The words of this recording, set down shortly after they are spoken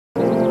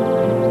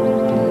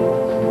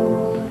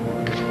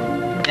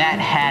That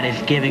hat is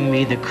giving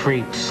me the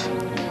creeps.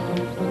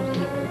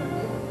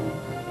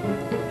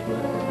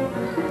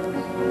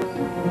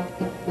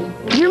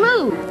 Your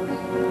move.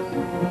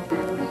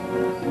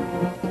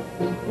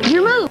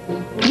 Your move.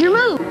 Your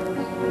move.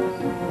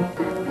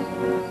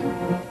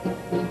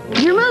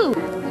 Your move.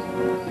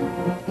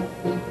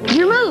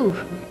 Your move.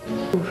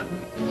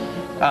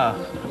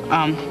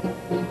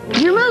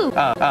 Your move.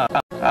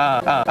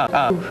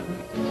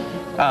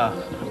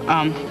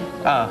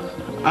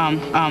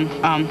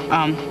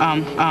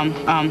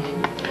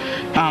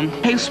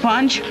 Hey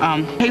sponge,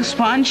 hey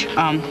sponge,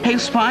 hey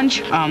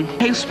sponge,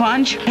 hey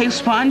sponge, hey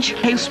sponge,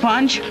 hey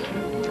sponge.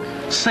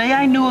 Say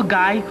I knew a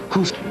guy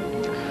who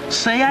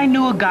say I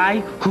knew a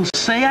guy who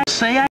say I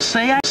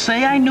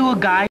knew a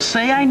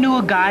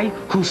guy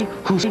who's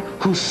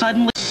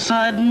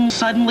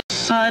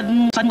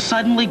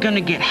suddenly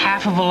gonna get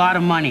half of a lot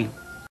of money.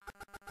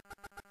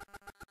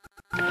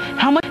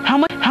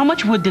 How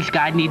much would this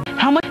guy need?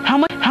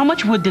 How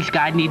much would this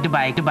guy need to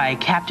buy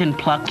Captain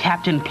Pluck's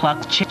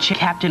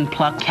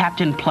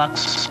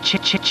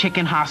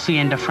chicken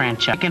hacienda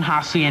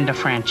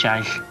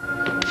franchise?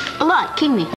 A lot, king me.